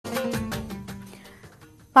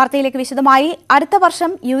വാർത്തയിലേക്ക് വിശദമായി അടുത്ത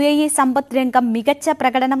വർഷം UAE സമ്പദ് രംഗം മികച്ച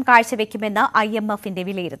പ്രകടനം കാഴ്ചവെക്കുമെന്ന് IMFന്റെ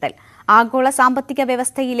വിലയിരുത്തൽ. ആഗോള സാമ്പത്തിക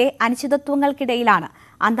വ്യവസ്ഥയിലെ അനിശ്ചിതത്വങ്ങൾക്കിടയിലാണ്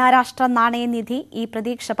അന്താരാഷ്ട്ര നാണയനിധി ഈ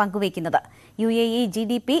പ്രതീക്ഷ പങ്കുവയ്ക്കുന്നത്. UAE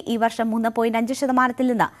GDP ഈ വർഷം 3.5%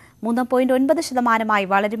 നിന്ന് 3.9%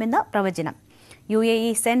 വളരുമെന്ന് പ്രവചനം.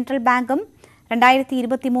 UAE സെൻട്രൽ ബാങ്കും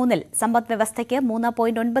 2023 സമ്പദ് വ്യവസ്ഥയ്ക്ക്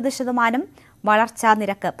 3.9% വളർച്ചാ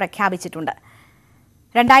നിരക്ക് പ്രഖ്യാപിച്ചിട്ടുണ്ട്.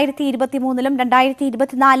 2023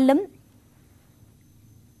 2024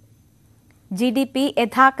 GDP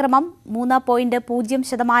യഥാക്രമം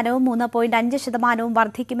 3.0% 3.5%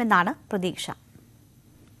 വർദ്ധിക്കുമെന്നാണ് പ്രതീക്ഷ.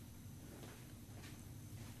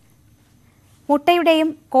 മുട്ടയുടെയും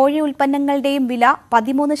കോഴി ഉൽപ്പന്നങ്ങളുടെയും വില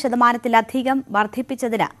 13%-ലധികം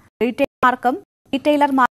വർദ്ധിപ്പിച്ചതിന് റീറ്റെയിലർമാർക്കും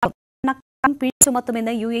പിഴ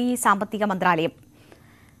ചുമത്തുമെന്ന് UAE സാമ്പത്തിക മന്ത്രാലയം.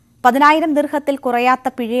 10,000 ദിർഹത്തിൽ കുറയാത്ത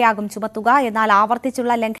പിഴയാകും ചുമത്തുക. എന്നാൽ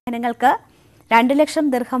ആവർത്തിച്ചുള്ള ലംഘനങ്ങൾക്ക് 2 ലക്ഷം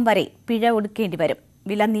ദിർഹം വരെ പിഴ ഒടുക്കേണ്ടി വരും.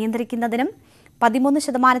 വില നിയന്ത്രിക്കുന്നതിനും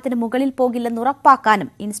 13% മുകളിൽ പോകില്ലെന്ന് ഉറപ്പാക്കാനും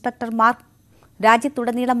ഇൻസ്പെക്ടർമാർ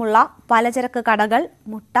രാജ്യത്തുടനീളമുള്ള പലചരക്ക് കടകൾ,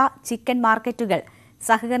 മുട്ട, ചിക്കൻ മാർക്കറ്റുകൾ,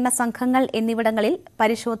 സഹകരണ സംഘങ്ങൾ എന്നിവിടങ്ങളിൽ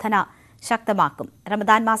പരിശോധന ശക്തമാക്കും.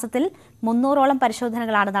 റമദാൻ മാസത്തിൽ 300ഓളം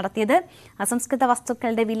പരിശോധനകളാണ് നടത്തിയത്. അസംസ്കൃത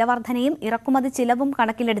വസ്തുക്കളുടെ വിലവർധനയും ഇറക്കുമതി ചിലവും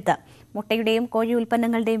കണക്കിലെടുത്ത് മുട്ടയുടെയും കോഴി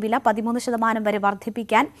ഉൽപ്പന്നങ്ങളുടെയും വില 13% വരെ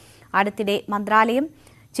വർദ്ധിപ്പിക്കാൻ അടുത്തിടെ മന്ത്രാലയം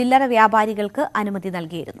ചില്ലറ വ്യാപാരികൾക്ക് അനുമതി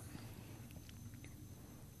നൽകിയിരുന്നു.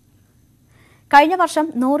 കഴിഞ്ഞ വർഷം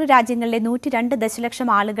 100 രാജ്യങ്ങളിലെ 102 ദശലക്ഷം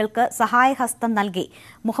ആളുകൾക്ക് സഹായഹസ്തം നൽകി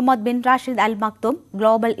Muhammad bin Rashid Al Maktoum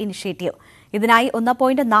global initiative. ഇതിനായി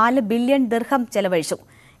 1.4 ബില്യൺ ദിർഹം ചെലവഴിച്ചു.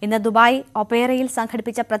 ഇന്ന് ദുബായ് ഒപ്പേറയിൽ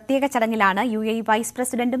സംഘടിപ്പിച്ച പ്രത്യേക ചടങ്ങിലാണ് UAE വൈസ്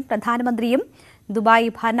പ്രസിഡന്റും പ്രധാനമന്ത്രിയും Dubai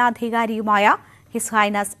ഭരണാധികാരിയുമായ his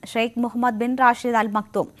highness Sheikh Muhammad bin Rashid Al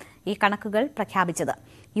Maktoum ഈ കണക്കുകൾ പ്രഖ്യാപിച്ചത്.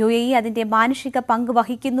 UAE അതിന്റെ മാനുഷിക പങ്ക്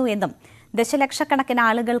വഹിക്കുന്നു എന്നും ദശലക്ഷക്കണക്കിന്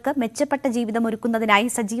ആളുകൾക്ക് മെച്ചപ്പെട്ട ജീവിതം ഒരുക്കുന്നതിനായി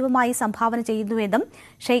സജീവമായി സംഭാവന ചെയ്യുന്നുവെന്നും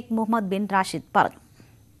ഷെയ്ഖ് മുഹമ്മദ് ബിൻ റാഷിദ് പറഞ്ഞു.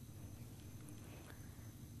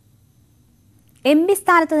 MP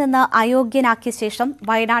സ്ഥാനത്ത് നിന്ന് അയോഗ്യനാക്കിയ ശേഷം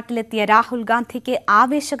വയനാട്ടിലെത്തിയ രാഹുൽ ഗാന്ധിക്ക്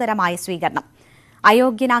ആവേശകരമായ സ്വീകരണം.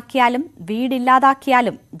 അയോഗ്യനാക്കിയാലും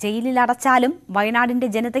വീടില്ലാതാക്കിയാലും ജയിലിൽ അടച്ചാലും വയനാടിന്റെ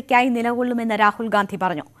ജനതയ്ക്കായി നിലകൊള്ളുമെന്ന് രാഹുൽ ഗാന്ധി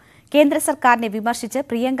പറഞ്ഞു. കേന്ദ്ര സർക്കാരിനെ വിമർശിച്ച്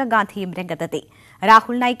പ്രിയങ്ക ഗാന്ധിയും രംഗത്തെത്തി.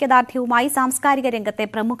 രാഹുലിന് ഐക്യദാർഢ്യവുമായി സാംസ്കാരിക രംഗത്തെ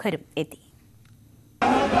പ്രമുഖരും എത്തി.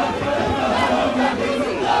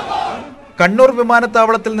 കണ്ണൂർ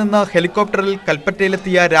വിമാനത്താവളത്തിൽ നിന്ന് ഹെലികോപ്റ്ററിൽ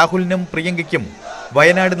കൽപ്പറ്റയിലെത്തിയ രാഹുലിനും പ്രിയങ്കയ്ക്കും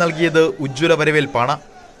വയനാട് നൽകിയത് ഉജ്ജ്വല വരവേൽപ്പാണ്.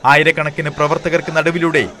 ആയിരക്കണക്കിന് പ്രവർത്തകർക്ക്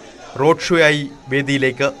നടുവിലൂടെ റോഡ് ഷോയായി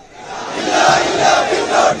വേദിയിലേക്ക്.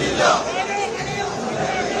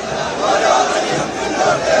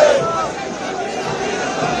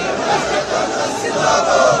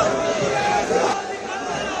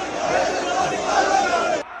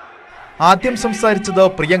 ആദ്യം സംസാരിച്ചത്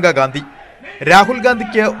പ്രിയങ്ക ഗാന്ധി. രാഹുൽ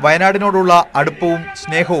ഗാന്ധിക്ക് വയനാടിനോടുള്ള അടുപ്പവും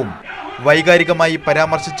സ്നേഹവും വൈകാരികമായി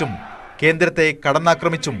പരാമർശിച്ചും കേന്ദ്രത്തെ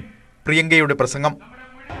കടന്നാക്രമിച്ചും പ്രിയങ്കയുടെ പ്രസംഗം.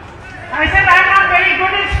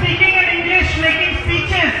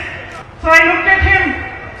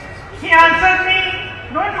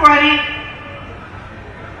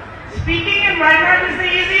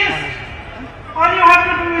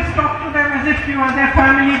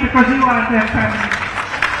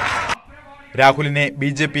 രാഹുലിനെ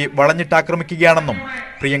BJP വളഞ്ഞിട്ടാക്രമിക്കുകയാണെന്നും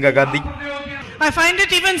Priyanka Gandhi. I find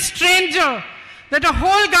it even stranger that a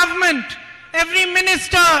whole government, every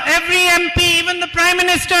minister, every MP, even the Prime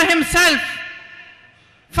Minister himself,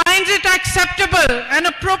 finds it acceptable and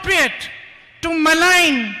appropriate to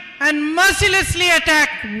malign and mercilessly attack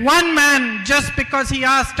one man just because he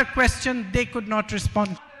asked a question they could not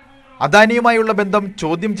respond. അദാനിയുമായുള്ള ബന്ധം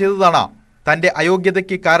ചോദ്യം ചെയ്തതാണ് തന്റെ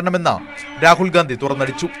അയോഗ്യതയ്ക്ക് കാരണമെന്ന് രാഹുൽ ഗാന്ധി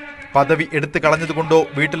തുറന്നടിച്ചു. പദവി എടുത്തു കളഞ്ഞതുകൊണ്ടോ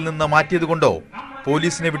വീട്ടിൽ നിന്ന് മാറ്റിയതുകൊണ്ടോ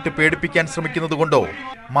പോലീസിനെ വിട്ട് പേടിപ്പിക്കാൻ ശ്രമിക്കുന്നതുകൊണ്ടോ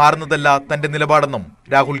മാറുന്നതല്ല തന്റെ നിലപാടെന്നും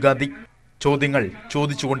രാഹുൽ ഗാന്ധി. ചോദ്യങ്ങൾ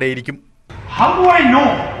ചോദിച്ചുകൊണ്ടേയിരിക്കും. How do I know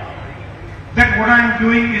that what I am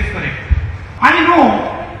doing is correct? I know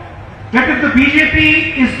that if the BJP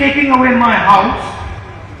is taking away my house,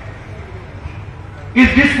 is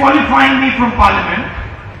disqualifying me from parliament,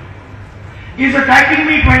 is attacking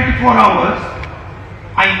me 24 hours,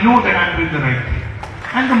 I know that I am doing the right thing.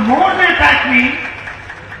 And the more they attack me,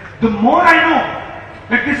 the more I know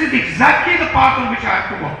that this is exactly the path on which I have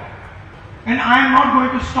to walk. And I am not going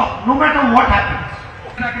to stop, no matter what happens.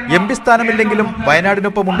 MP സ്ഥാനമില്ലെങ്കിലും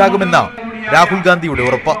വയനാടിനൊപ്പം ഉണ്ടാകുമെന്ന് രാഹുൽ ഗാന്ധിയുടെ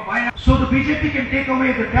ഉറപ്പ്. So the BJP can take away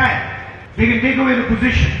the tag, they can take away the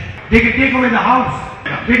position, they can take away the house,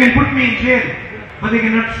 they can put me in jail, but they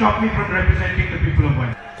cannot stop me from representing the people of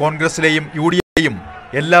Wayanad. കോൺഗ്രസിലെയും UDA യും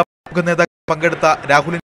എല്ലാ പ്രമുഖ നേതാക്കളും പങ്കെടുത്ത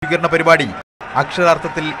രാഹുലിന്റെ സ്വീകരണ പരിപാടി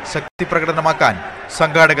അക്ഷരാർത്ഥത്തിൽ ശക്തി പ്രകടനമാക്കാൻ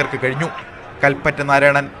സംഘാടകർക്ക് കഴിഞ്ഞു. കൽപ്പറ്റ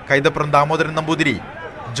നാരായണൻ, കൈതപ്രം ദാമോദരൻ നമ്പൂതിരി,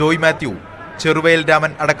 ജോയ് മാത്യു, ചെറുവയൽ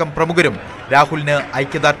രാമൻ അടക്കം പ്രമുഖരും രാഹുലിന്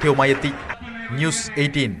ഐക്യദാർഢ്യവുമായി എത്തി. ന്യൂസ്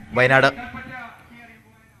 18 വയനാട്.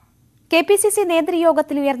 KPCC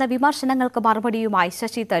നേതൃയോഗത്തിൽ ഉയർന്ന വിമർശനങ്ങൾക്ക് മറുപടിയുമായി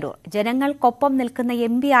ശശി തരൂർ. ജനങ്ങൾക്കൊപ്പം നിൽക്കുന്ന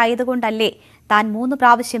MP ആയതുകൊണ്ടല്ലേ താൻ 3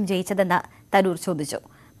 പ്രാവശ്യം ജയിച്ചതെന്ന് തരൂർ ചോദിച്ചു.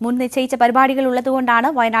 മുൻ നിശ്ചയിച്ച പരിപാടികൾ ഉള്ളതുകൊണ്ടാണ്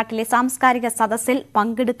വയനാട്ടിലെ സാംസ്കാരിക സദസ്സിൽ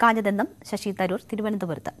പങ്കെടുക്കാഞ്ഞതെന്നും ശശി തരൂർ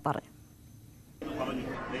തിരുവനന്തപുരത്ത് പറഞ്ഞു.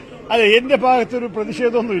 അതെ, എന്റെ ഭാഗത്തൊരു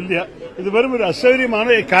പ്രതിഷേധമൊന്നുമില്ല. ഇത് വെറും ഒരു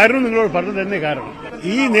അസൗകര്യമാണ്. കാരണം നിങ്ങളോട് പറഞ്ഞു തന്നെ കാരണം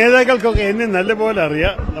ഈ നേതാക്കൾക്കൊക്കെ എന്നെ നല്ലപോലെ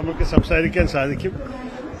അറിയാം. നമുക്ക് സംസാരിക്കാൻ സാധിക്കും.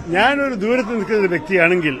 ഞാനൊരു ദൂരത്ത് നിൽക്കുന്ന ഒരു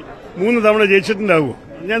വ്യക്തിയാണെങ്കിൽ 3 തവണ ജയിച്ചിട്ടുണ്ടാവുമോ?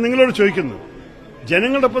 ഞാൻ നിങ്ങളോട് ചോദിക്കുന്നു.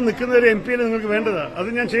 ജനങ്ങളുടെ ഒപ്പം നിൽക്കുന്ന ഒരു MP നിങ്ങൾക്ക് വേണ്ടതാ. അത്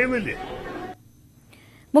ഞാൻ ചെയ്യുന്നില്ലേ?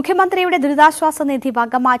 മുഖ്യമന്ത്രിയുടെ ദുരിതാശ്വാസ നിധി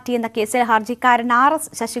വകമാറ്റിയെന്ന കേസിൽ ഹർജിക്കാരൻ RS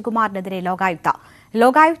ശശികുമാറിനെതിരെ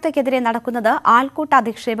ലോകായുക്തയ്ക്കെതിരെ നടക്കുന്നത് ആൾക്കൂട്ട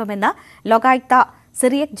അധിക്ഷേപമെന്ന് ലോകായുക്ത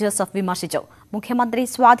സിറിയക് ജോസഫ് വിമർശിച്ചു. മുഖ്യമന്ത്രി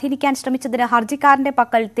സ്വാധീനിക്കാൻ ശ്രമിച്ചതിന് ഹർജിക്കാരന്റെ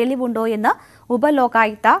പക്കൽ തെളിവുണ്ടോ എന്ന്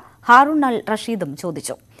ഉപലോകായുക്ത ഹാറൂൺ അൽ റഷീദും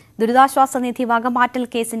ചോദിച്ചു. ദുരിതാശ്വാസ നിധി വകമാറ്റൽ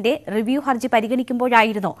കേസിന്റെ റിവ്യൂ ഹർജി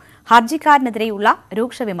പരിഗണിക്കുമ്പോഴായിരുന്നു ഹർജിക്കാരനെതിരെയുള്ള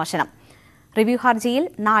രൂക്ഷ വിമർശനം. റിവ്യൂ ഹർജിയിൽ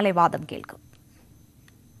നാളെ വാദം കേൾക്കും.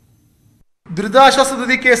 ദുരിതാശ്വാസ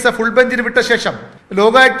നിധി കേസ് ഫുൾ ബെഞ്ചിന് വിട്ട ശേഷം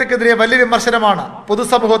ലോകായുക്തക്കെതിരെ വലിയ വിമർശനമാണ്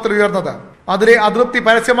പൊതുസമൂഹത്തിൽ ഉയർന്നത്. അതിലെ അതൃപ്തി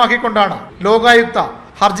പരസ്യമാക്കിക്കൊണ്ടാണ് ലോകായുക്ത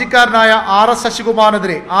ഹർജിക്കാരനായ RS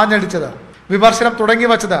ശശികുമാറിനെതിരെ ആഞ്ഞടിച്ചത്. വിമർശനം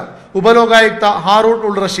തുടങ്ങിവച്ചത് ഉപലോകായുക്ത ഹാറൂൺ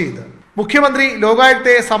ഉൾ റഷീദ്. മുഖ്യമന്ത്രി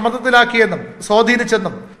ലോകായുക്തയെ സമ്മർദ്ദത്തിലാക്കിയെന്നും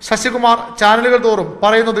സ്വാധീനിച്ചെന്നും ശശികുമാർ ചാനലുകൾ തോറും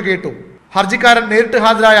പറയുന്നത് കേട്ടു. ഹർജിക്കാരൻ നേരിട്ട്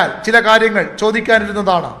ഹാജരായാൽ ചില കാര്യങ്ങൾ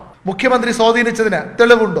ചോദിക്കാനിരുന്നതാണ്. മുഖ്യമന്ത്രി സ്വാധീനിച്ചതിന്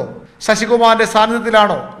തെളിവുണ്ടോ? ശശികുമാറിന്റെ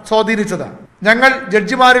സാന്നിധ്യത്തിലാണോ സ്വാധീനിച്ചത്? ഞങ്ങൾ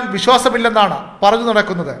ജഡ്ജിമാരിൽ വിശ്വാസമില്ലെന്നാണ് പറഞ്ഞു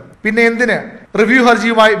നടക്കുന്നത്. പിന്നെ എന്തിന് റിവ്യൂ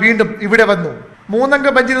ഹർജിയുമായി വീണ്ടും ഇവിടെ വന്നു? 3 അംഗ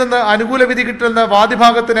ബെഞ്ചിൽ നിന്ന് അനുകൂല വിധി കിട്ടുമെന്ന്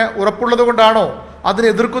വാദിഭാഗത്തിന് ഉറപ്പുള്ളതുകൊണ്ടാണോ അതിനെ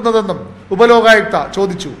എതിർക്കുന്നതെന്നും ഉപലോകായുക്ത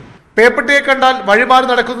ചോദിച്ചു. പേപ്പട്ടിയെ കണ്ടാൽ വഴിമാറി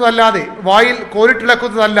നടക്കുന്നതല്ലാതെ വായിൽ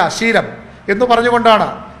കോരിട്ടിളക്കുന്നതല്ല ശീലം എന്ന് പറഞ്ഞുകൊണ്ടാണ്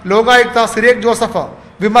ലോകായുക്ത സിറിയക് ജോസഫ്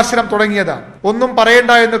വിമർശനം തുടങ്ങിയത്. ഒന്നും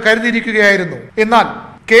പറയേണ്ട എന്ന് കരുതിയിരിക്കുകയായിരുന്നു. എന്നാൽ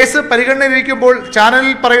കേസ് പരിഗണനയിലിരിക്കുമ്പോൾ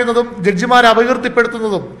ചാനലിൽ പറയുന്നതും ജഡ്ജിമാരെ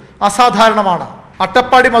അപകീർത്തിപ്പെടുത്തുന്നതും അസാധാരണമാണ്.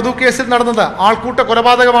 അട്ടപ്പാടി മധു കേസിൽ നടന്നത് ആൾക്കൂട്ട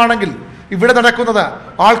കൊലപാതകമാണെങ്കിൽ ഇവിടെ നടക്കുന്നത്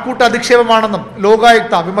ആൾക്കൂട്ട അധിക്ഷേപമാണെന്നും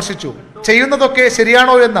ലോകായുക്ത വിമർശിച്ചു. ചെയ്യുന്നതൊക്കെ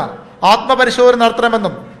ശരിയാണോ എന്ന് ആത്മപരിശോധന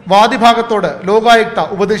നടത്തണമെന്നും വാദിഭാഗത്തോട് ലോകായുക്ത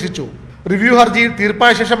ഉപദേശിച്ചു. റിവ്യൂ ഹർജിയിൽ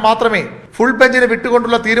തീർപ്പായ ശേഷം മാത്രമേ ഫുൾ ബെഞ്ചിന്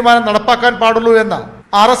വിട്ടുകൊണ്ടുള്ള തീരുമാനം നടപ്പാക്കാൻ പാടുള്ളൂ എന്ന്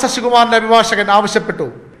RS ശശികുമാറിന്റെ അഭിഭാഷകൻ ആവശ്യപ്പെട്ടു.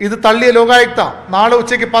 ഇത് തള്ളിയ ലോകായുക്ത നാളെ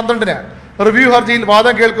ഉച്ചയ്ക്ക് 12-ന് റിവ്യൂ ഹർജിയിൽ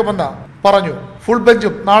വാദം കേൾക്കുമെന്ന് പറഞ്ഞു. ഫുൾ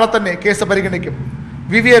ബെഞ്ചും നാളെ തന്നെ കേസ് പരിഗണിക്കും.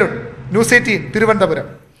 വിവിയരുൺ, ന്യൂസ് 18 തിരുവനന്തപുരം.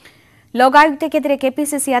 ലോകായുക്തയ്ക്കെതിരെ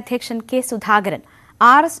KPCC അധ്യക്ഷൻ K സുധാകരൻ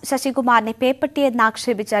RS ശശികുമാറിനെ പേപ്പട്ടിയെന്ന്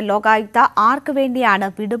ആക്ഷേപിച്ച ലോകായുക്ത ആർക്കു വേണ്ടിയാണ്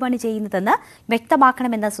വിടുപണി ചെയ്യുന്നതെന്ന്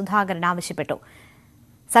വ്യക്തമാക്കണമെന്ന് സുധാകരൻ ആവശ്യപ്പെട്ടു.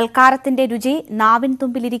 സൽക്കാരത്തിന്റെ രുചി നാവിൻ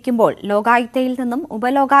തുമ്പിലിരിക്കുമ്പോൾ ലോകായുക്തയിൽ നിന്നും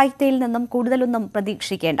ഉപലോകായുക്തയിൽ നിന്നും കൂടുതലൊന്നും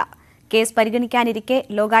പ്രതീക്ഷിക്കേണ്ട. കേസ് പരിഗണിക്കാനിരിക്കെ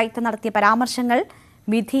ലോകായുക്ത നടത്തിയ പരാമർശങ്ങൾ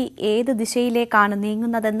വിധി ഏത് ദിശയിലേക്കാണ്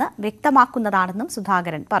നീങ്ങുന്നതെന്ന് വ്യക്തമാക്കുന്നതാണെന്നും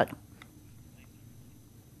സുധാകരൻ പറഞ്ഞു.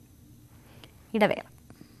 ഇടവേള.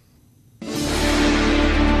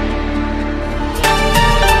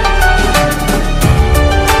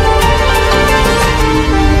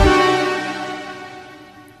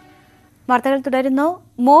 വാർത്തകൾ തുടരുന്നു.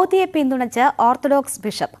 മോദിയെ പിന്തുണച്ച് ഓർത്തഡോക്സ്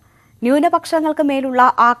ബിഷപ്പ്. ന്യൂനപക്ഷങ്ങൾക്ക് മേലുള്ള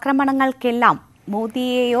ആക്രമണങ്ങൾക്കെല്ലാം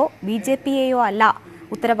മോദിയെയോ BJPയെയോ അല്ല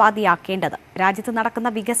ഉത്തരവാദിയാക്കേണ്ടത്. രാജ്യത്ത് നടക്കുന്ന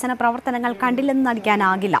വികസന പ്രവർത്തനങ്ങൾ കണ്ടില്ലെന്ന്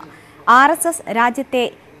നടിക്കാനാകില്ല. RSS രാജ്യത്തെ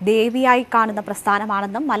ദേവിയായി കാണുന്ന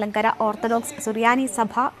പ്രസ്ഥാനമാണെന്നും മലങ്കര ഓർത്തഡോക്സ് സുറിയാനി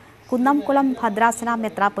സഭ കുന്നംകുളം ഭദ്രാസന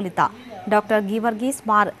മെത്രാപ്പൊലിത്ത ഡോക്ടർ ഗീവർഗീസ്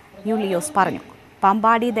മാർ യൂലിയോസ് പറഞ്ഞു.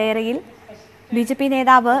 പാമ്പാടി ദയറയിൽ BJP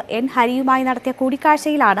നേതാവ് N ഹരിയുമായി നടത്തിയ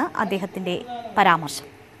കൂടിക്കാഴ്ചയിലാണ് അദ്ദേഹത്തിന്റെ പരാമർശം.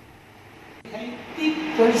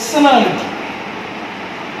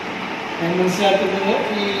 മനസ്സിലാക്കുന്നത്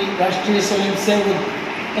ഈ രാഷ്ട്രീയ സ്വയം സേവകൻ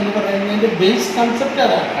എന്ന് പറയുന്നതിന്റെ ബേസ് കൺസെപ്റ്റ്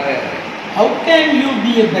അതാണ്. How can you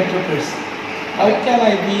B A better person? How can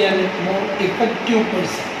I B A more effective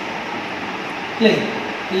person? അല്ലേ?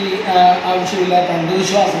 ഈ ആവശ്യമില്ലാത്ത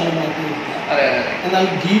അന്ധവിശ്വാസങ്ങൾ മാറ്റി നിർത്തുക, എന്നാൽ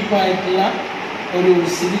ഡീപ്പായിട്ടുള്ള ഒരു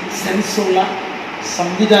civic സെൻസുള്ള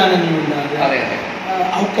സംവിധാനങ്ങളുണ്ടാകുക.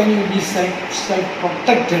 How can you be self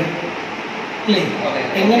protected? അല്ലേ?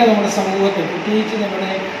 എങ്ങനെ നമ്മുടെ സമൂഹത്തെ, പ്രത്യേകിച്ച്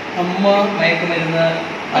നമ്മുടെ അമ്മ മയക്കുമരുന്ന്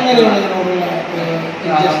അങ്ങനെയുള്ളതിനോടുള്ള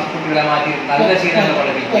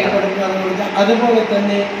അതുപോലെ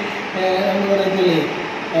തന്നെ നമ്മൾ പറയത്തില്ലേ,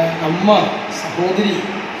 അമ്മ, സഹോദരി,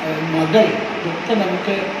 മകൾ, ഇതൊക്കെ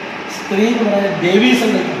നമുക്ക് സ്ത്രീ എന്ന് പറയുന്ന ദേവീ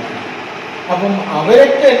സങ്കല്പമാണ്. അപ്പം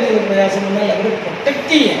അവരൊക്കെ എന്തെങ്കിലും പ്രയാസം വന്നാൽ അവരെ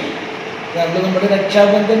പ്രൊട്ടക്റ്റ് ചെയ്യാൻ അത് നമ്മുടെ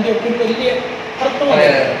രക്ഷാബന്ധൻ്റെ ഒക്കെ ഒരു വലിയ അർത്ഥമാണ്.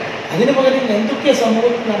 അതിന് പകരം എന്തൊക്കെ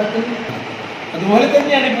സമൂഹത്തിൽ നടക്കുന്നു. അതുപോലെ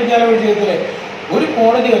തന്നെയാണ് ഇപ്പോൾ ചില വിഷയത്തിൽ ഒരു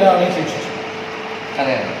കോടതി ഒരാളെ ശിക്ഷിച്ചു.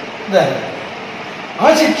 ആ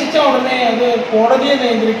ശിക്ഷിച്ച ഉടനെ അത് കോടതിയെ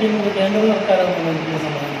നിയന്ത്രിക്കുന്നത് കേന്ദ്ര സർക്കാരാണെന്ന് എനിക്ക്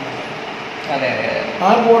സമാധാനം. ആ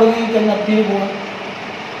കോടതിയിൽ തന്നെ അപ്പീൽ പോകണം,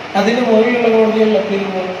 അതിന് മുകളിലുള്ള കോടതികളിൽ അപ്പീൽ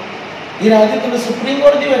പോകണം. ഈ രാജ്യത്തിൻ്റെ സുപ്രീം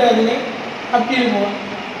കോടതി വരെ അതിന് അപ്പീൽ പോകാം.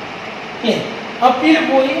 അല്ലേ? അപ്പീൽ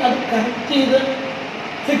പോയി അത് കറക്റ്റ് ചെയ്ത്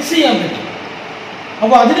ഫിക്സ് ചെയ്യാൻ പറ്റും.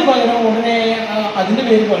 അപ്പോൾ അതിന് പകരം ഉടനെ അതിൻ്റെ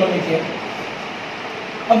പേര് കൊലമിക്കുക.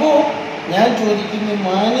 അപ്പോൾ ഞാൻ ചോദിക്കുന്നത്,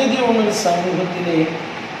 മാന്യതയുള്ളൊരു സമൂഹത്തിന്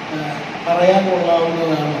പറയാൻ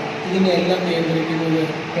കൊള്ളാവുന്നതാണ് ഇതിനെല്ലാം നിയന്ത്രിക്കുന്നത്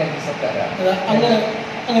കേന്ദ്ര സർക്കാരാണ്.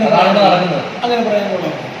 അങ്ങനെ പറയാൻ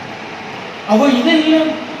കൊള്ളാവുന്നത്. അപ്പോൾ ഇതെല്ലാം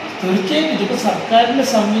തീർച്ചയായിട്ടും ഇപ്പോൾ സർക്കാരിൻ്റെ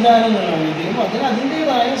സംവിധാനങ്ങളാണെങ്കിലും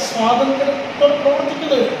അതിൻ്റേതായ സ്വാതന്ത്ര്യത്തോടെ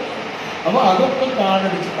പ്രവർത്തിക്കുന്നത്. അപ്പോൾ അതൊക്കെ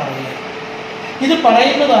കാടടിച്ച് പറയുക. ഇത്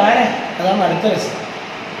പറയുന്നത് ആരാ? അതാണ് അടുത്ത രസം.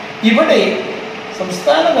 ഇവിടെ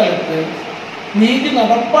സംസ്ഥാന തലത്ത് നീതി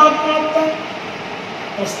നടപ്പാക്കാത്ത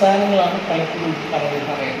പ്രസ്ഥാനങ്ങളാണ് പലപ്പോഴും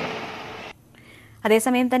പറയുന്നത്.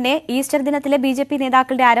 അതേസമയം തന്നെ ഈസ്റ്റർ ദിനത്തിലെ ബി.ജെ.പി.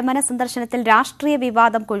 നേതാക്കളുടെ അരമന സന്ദർശനത്തിൽ രാഷ്ട്രീയ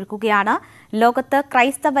വിവാദം കൊഴുക്കുകയാണ്. ലോകത്ത്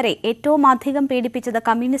ക്രൈസ്തവരെ ഏറ്റവും അധികം പീഡിപ്പിച്ചത്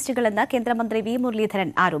കമ്മ്യൂണിസ്റ്റുകളെന്ന് കേന്ദ്രമന്ത്രി വി മുരളീധരൻ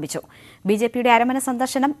ആരോപിച്ചു. ബി.ജെ.പിയുടെ അരമന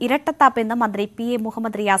സന്ദർശനം ഇരട്ടത്താപ്പെന്ന് മന്ത്രി പി.എ.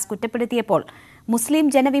 മുഹമ്മദ് റിയാസ് കുറ്റപ്പെടുത്തിയപ്പോൾ മുസ്ലിം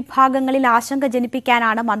ജനവിഭാഗങ്ങളിൽ ആശങ്ക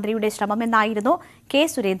ജനിപ്പിക്കാനാണ് മന്ത്രിയുടെ ശ്രമമെന്നായിരുന്നു കെ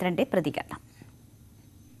സുരേന്ദ്രന്റെ പ്രതികരണം.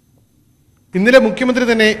 ഇന്നലെ മുഖ്യമന്ത്രി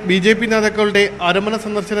തന്നെ ബി.ജെ.പി. നേതാക്കളുടെ അരമന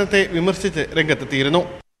സന്ദർശനത്തെ വിമർശിച്ച് രംഗത്തെത്തിയിരുന്നു.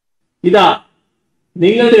 ഇതാ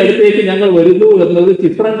നിങ്ങളുടെ അടുത്തേക്ക് ഞങ്ങൾ വരുന്നു എന്നത്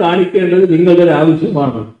ചിത്രം കാണിക്കേണ്ടത് നിങ്ങളുടെ ഒരു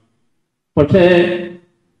ആവശ്യമാണ്. പക്ഷേ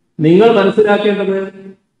നിങ്ങൾ മനസ്സിലാക്കേണ്ടത്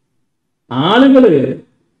ആളുകള്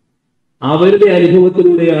അവരുടെ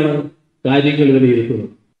അനുഭവത്തിലൂടെയാണ് കാര്യങ്ങൾ വിലയിരുത്തുന്നത്.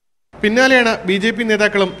 പിന്നാലെയാണ് ബി.ജെ.പി.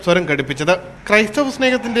 നേതാക്കളും സ്വരം കടുപ്പിച്ചത്. ക്രൈസ്തവ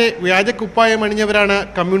സ്നേഹത്തിന്റെ വ്യാജ കുപ്പായം അണിഞ്ഞവരാണ്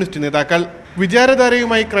കമ്മ്യൂണിസ്റ്റ് നേതാക്കൾ.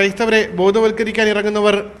 വിചാരധാരയുമായി ക്രൈസ്തവരെ ബോധവൽക്കരിക്കാൻ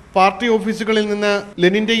ഇറങ്ങുന്നവർ പാർട്ടി ഓഫീസുകളിൽ നിന്ന്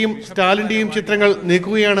ലെനിന്റെയും സ്റ്റാലിന്റെയും ചിത്രങ്ങൾ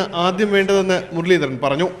നീക്കുകയാണ് ആദ്യം വേണ്ടതെന്ന് മുരളീധരൻ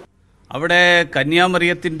പറഞ്ഞു. അവിടെ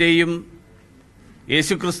കന്യാമറിയത്തിന്റെയും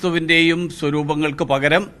യേശുക്രിസ്തുവിന്റെയും സ്വരൂപങ്ങൾക്ക്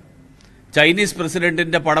പകരം ചൈനീസ്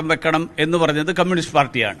പ്രസിഡന്റിന്റെ പടം വെക്കണം എന്ന് പറഞ്ഞത് കമ്മ്യൂണിസ്റ്റ്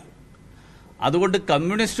പാർട്ടിയാണ്. അതുകൊണ്ട്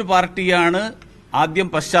കമ്മ്യൂണിസ്റ്റ് പാർട്ടിയാണ് ആദ്യം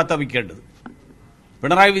പശ്ചാത്തപിക്കേണ്ടത്.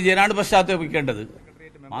 പിണറായി വിജയനാണ് പശ്ചാത്തപിക്കേണ്ടത്.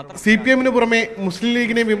 CPM-ന് പുറമെ മുസ്ലിം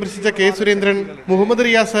ലീഗിനെ വിമർശിച്ച കെ സുരേന്ദ്രൻ മുഹമ്മദ്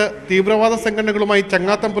റിയാസ് തീവ്രവാദ സംഘടനകളുമായി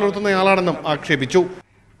ചങ്ങാത്തം പുലർത്തുന്നയാളാണെന്നും ആക്ഷേപിച്ചു.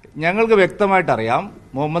 ഞങ്ങൾക്ക് വ്യക്തമായിട്ട് അറിയാം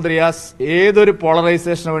മുഹമ്മദ് റിയാസ് ഏതൊരു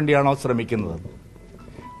പോളറൈസേഷന് വേണ്ടിയാണോ ശ്രമിക്കുന്നത്.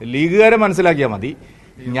 ലീഗുകാരെ മനസ്സിലാക്കിയാൽ മതി.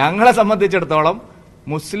 ഞങ്ങളെ സംബന്ധിച്ചിടത്തോളം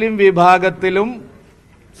മുസ്ലിം വിഭാഗത്തിലും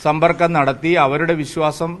സമ്പർക്കം നടത്തി അവരുടെ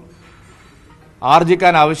വിശ്വാസം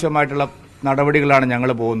ആർജിക്കാൻ ആവശ്യമായിട്ടുള്ള നടപടികളാണ്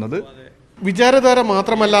ഞങ്ങൾ പോകുന്നത്. വിചാരധാര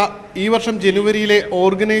മാത്രമല്ല, ഈ വർഷം ജനുവരിയിലെ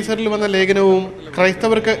ഓർഗനൈസറിൽ വന്ന ലേഖനവും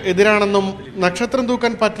ക്രൈസ്തവർക്ക് എതിരാണെന്നും നക്ഷത്രം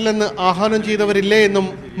തൂക്കാൻ പറ്റില്ലെന്ന് ആഹ്വാനം ചെയ്തവരില്ലേ എന്നും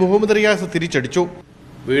മുഹമ്മദ് റിയാസ് തിരിച്ചടിച്ചു.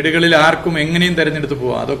 വീടുകളിൽ ആർക്കും എങ്ങനെയും തെരഞ്ഞെടുത്ത്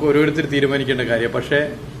പോവാം, അതൊക്കെ ഓരോരുത്തർ തീരുമാനിക്കേണ്ട കാര്യം. പക്ഷേ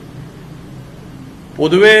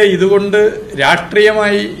പൊതുവെ ഇതുകൊണ്ട്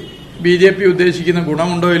രാഷ്ട്രീയമായി BJP ഉദ്ദേശിക്കുന്ന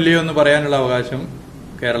ഗുണമുണ്ടോ ഇല്ലയോ എന്ന് പറയാനുള്ള അവകാശം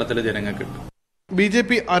കേരളത്തിലെ ജനങ്ങൾക്കുണ്ട്.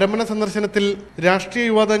 BJP അരമന സന്ദർശനത്തിൽ രാഷ്ട്രീയ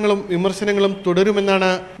വിവാദങ്ങളും വിമർശനങ്ങളും തുടരുമെന്നാണ്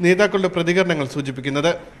നേതാക്കളുടെ പ്രതികരണങ്ങൾ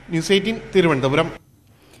സൂചിപ്പിക്കുന്നത്. ന്യൂസ് 18 തിരുവനന്തപുരം.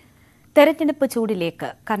 തെരഞ്ഞെടുപ്പ് ചൂടിലേക്ക്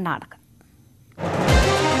കർണാടക.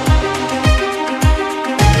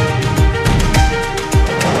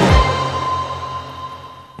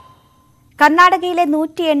 കർണാടകയിലെ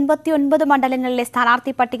 189 മണ്ഡലങ്ങളിലെ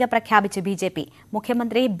സ്ഥാനാർത്ഥി പട്ടിക പ്രഖ്യാപിച്ച് ബി.ജെ.പി.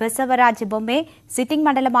 മുഖ്യമന്ത്രി ബസവരാജ് ബൊമ്മെ സിറ്റിംഗ്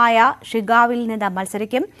മണ്ഡലമായ ഷിഗാവിൽ നിന്ന്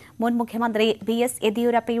മത്സരിക്കും. മുൻ മുഖ്യമന്ത്രി ബി.എസ്.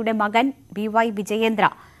 യെദിയൂരപ്പയുടെ മകൻ ബി.വൈ. വിജയേന്ദ്ര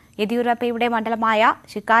യെദിയൂരപ്പയുടെ മണ്ഡലമായ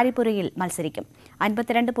ഷിക്കാരിപുരയിൽ മത്സരിക്കും.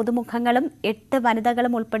 52 പുതുമുഖങ്ങളും 8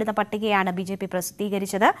 വനിതകളും ഉൾപ്പെടുന്ന പട്ടികയാണ് ബി.ജെ.പി.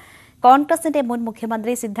 പ്രസിദ്ധീകരിച്ചത്. കോൺഗ്രസിന്റെ മുൻ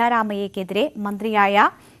മുഖ്യമന്ത്രി സിദ്ധാരാമയ്യക്കെതിരെ മന്ത്രിയായ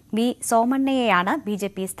വി സോമണ്ണയെയാണ്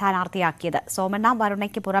ബി.ജെ.പി. സ്ഥാനാർത്ഥിയാക്കിയത്. സോമണ്ണ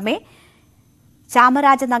വരുണയ്ക്ക് പുറമെ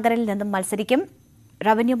ചാമരാജനഗറിൽ നിന്നും മത്സരിക്കും.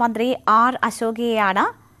 റവന്യൂ മന്ത്രി ആർ അശോകയെയാണ്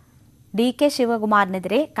DK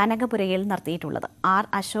ശിവകുമാറിനെതിരെ കനകപുരയിൽ നിർത്തിയിട്ടുള്ളത്. ആർ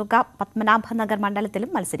അശോക പത്മനാഭനഗർ മണ്ഡലത്തിലും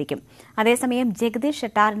മത്സരിക്കും. അതേസമയം ജഗദീഷ്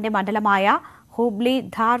ഷെട്ടാറിന്റെ മണ്ഡലമായ ഹൂബ്ലി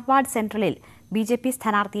ധാർവാഡ് സെൻട്രലിൽ ബി.ജെ.പി.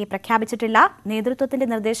 സ്ഥാനാർത്ഥിയെ പ്രഖ്യാപിച്ചിട്ടില്ല. നേതൃത്വത്തിന്റെ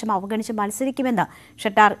നിർദ്ദേശം അവഗണിച്ച് മത്സരിക്കുമെന്ന്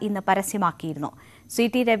ഷെട്ടാർ ഇന്ന് പരസ്യമാക്കിയിരുന്നു.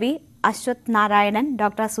 CT രവി, അശ്വത് നാരായണൻ,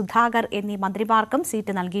 ഡോക്ടർ സുധാകർ എന്നീ മന്ത്രിമാർക്കും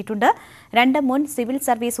സീറ്റ് നൽകിയിട്ടുണ്ട്. 2 മുൻ സിവിൽ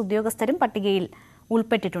സർവീസ് ഉദ്യോഗസ്ഥരും പട്ടികയിൽ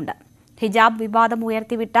ഉൾപ്പെട്ടിട്ടുണ്ട്. ഹിജാബ് വിവാദം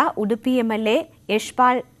ഉയർത്തിവിട്ട ഉടുപ്പി MLA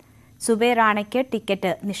യശ്പാൽ സുബേറാണയ്ക്ക്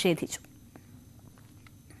ടിക്കറ്റ് നിഷേധിച്ചു.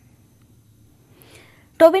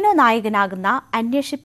 ടൊവിനോ നായകനാകുന്ന അന്വേഷിപ്പ്